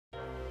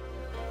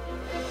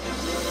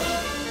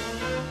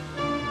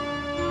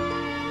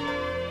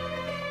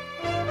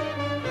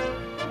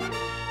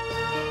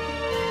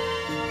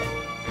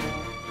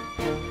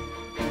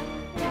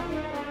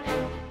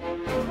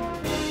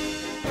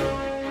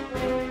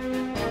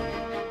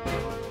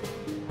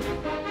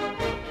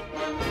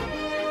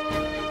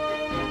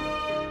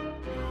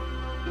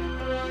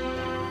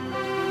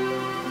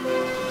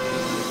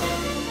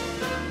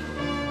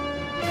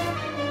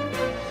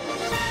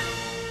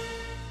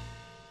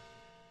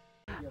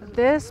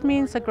This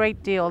means a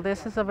great deal.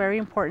 This is a very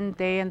important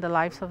day in the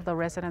lives of the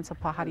residents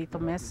of Pajarito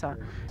Mesa.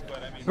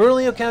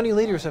 Bernalillo County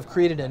leaders have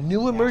created a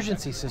new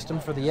emergency system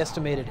for the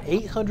estimated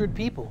 800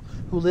 people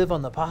who live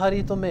on the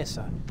Pajarito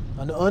Mesa,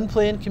 an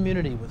unplanned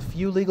community with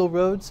few legal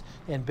roads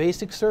and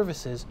basic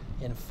services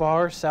in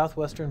far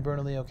southwestern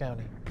Bernalillo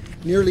County.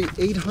 Nearly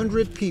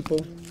 800 people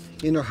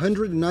in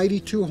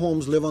 192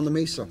 homes live on the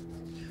mesa.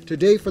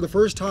 Today, for the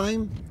first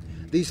time,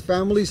 these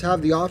families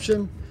have the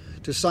option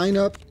to sign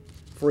up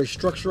for a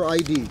structure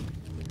ID.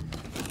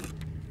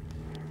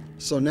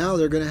 So now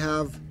they're going to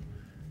have,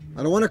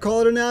 I don't want to call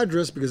it an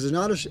address because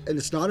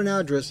it's not an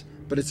address,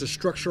 but it's a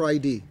structure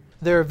ID.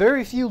 There are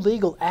very few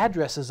legal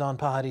addresses on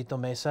Pajarito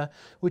Mesa,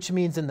 which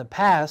means in the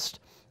past,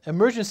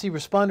 emergency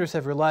responders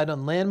have relied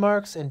on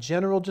landmarks and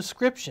general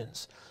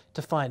descriptions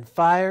to find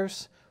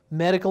fires,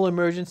 medical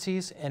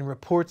emergencies, and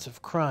reports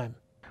of crime.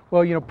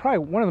 Well, you know, probably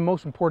one of the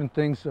most important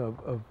things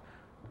of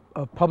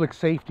public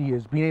safety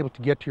is being able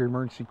to get to your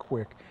emergency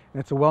quick. And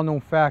it's a well-known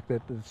fact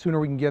that the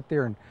sooner we can get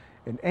there in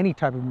any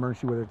type of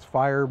emergency, whether it's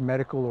fire,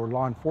 medical, or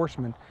law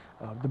enforcement,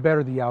 the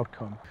better the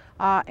outcome.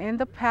 In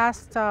the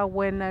past,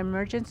 when an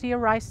emergency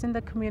arises in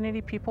the community,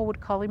 people would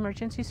call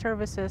emergency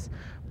services,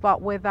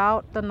 but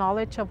without the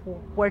knowledge of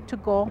where to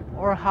go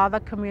or how the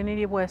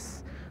community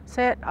was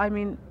set, I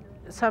mean,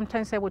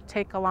 sometimes it would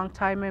take a long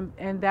time,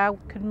 and that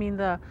could mean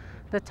the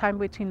time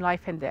between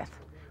life and death.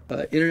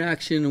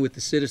 Interaction with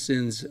the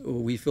citizens,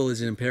 we feel,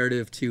 is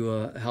imperative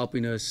to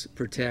helping us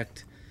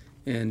protect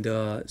and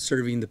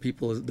serving the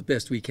people the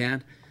best we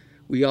can.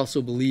 We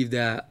also believe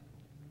that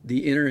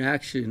the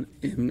interaction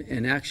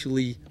and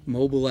actually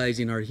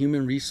mobilizing our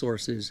human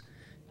resources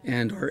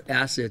and our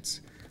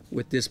assets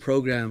with this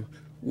program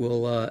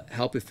will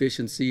help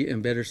efficiency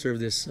and better serve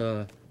this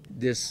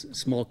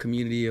small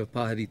community of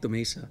Pajarito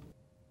Mesa.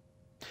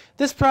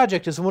 This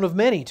project is one of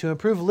many to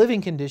improve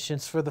living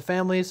conditions for the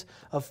families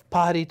of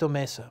Pajarito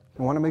Mesa.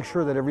 We want to make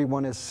sure that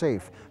everyone is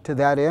safe. To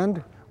that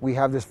end, we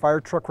have this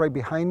fire truck right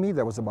behind me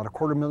that was about a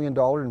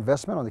 $250,000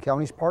 investment on the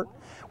county's part.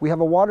 We have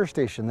a water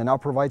station that now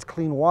provides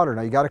clean water.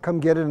 Now you got to come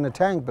get it in a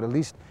tank, but at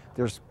least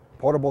there's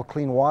potable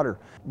clean water.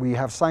 We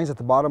have signs at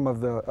the bottom of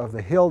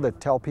the hill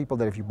that tell people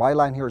that if you buy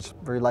land here, it's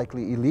very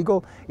likely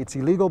illegal. It's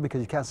illegal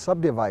because you can't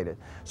subdivide it.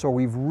 So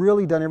we've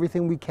really done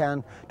everything we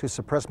can to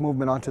suppress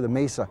movement onto the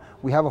mesa.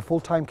 We have a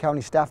full-time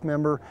county staff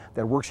member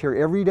that works here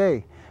every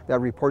day that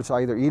reports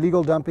either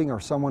illegal dumping or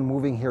someone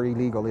moving here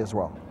illegally as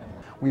well.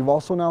 We've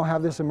also now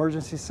have this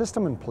emergency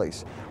system in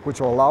place,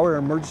 which will allow our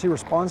emergency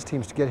response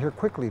teams to get here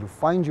quickly to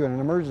find you in an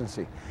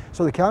emergency.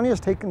 So the county has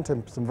taken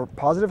some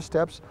positive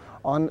steps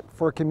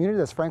for a community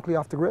that's frankly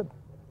off the grid.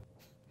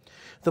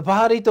 The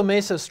Pajarito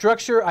Mesa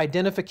Structure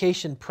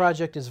Identification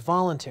Project is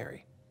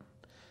voluntary.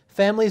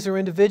 Families or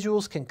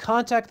individuals can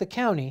contact the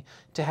county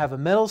to have a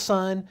metal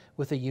sign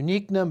with a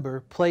unique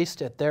number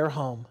placed at their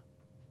home.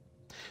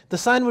 The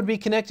sign would be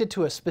connected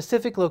to a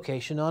specific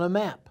location on a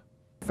map.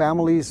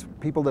 Families,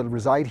 people that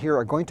reside here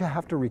are going to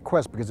have to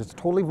request, because it's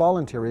totally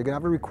voluntary, you're going to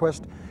have to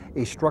request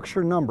a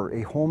structure number,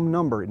 a home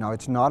number. Now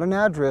it's not an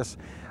address,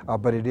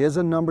 but it is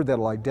a number that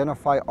will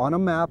identify on a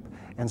map,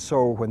 and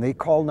so when they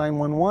call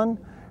 911,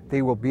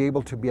 they will be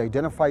able to be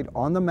identified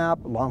on the map.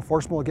 Law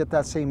enforcement will get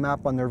that same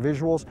map on their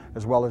visuals,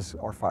 as well as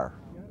our fire.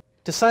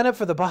 To sign up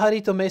for the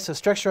Pajarito Mesa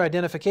Structure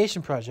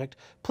Identification Project,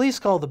 please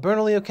call the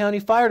Bernalillo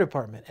County Fire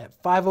Department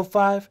at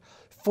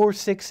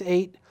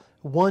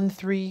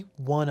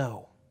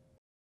 505-468-1310.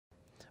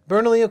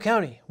 Bernalillo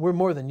County, we're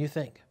more than you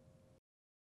think.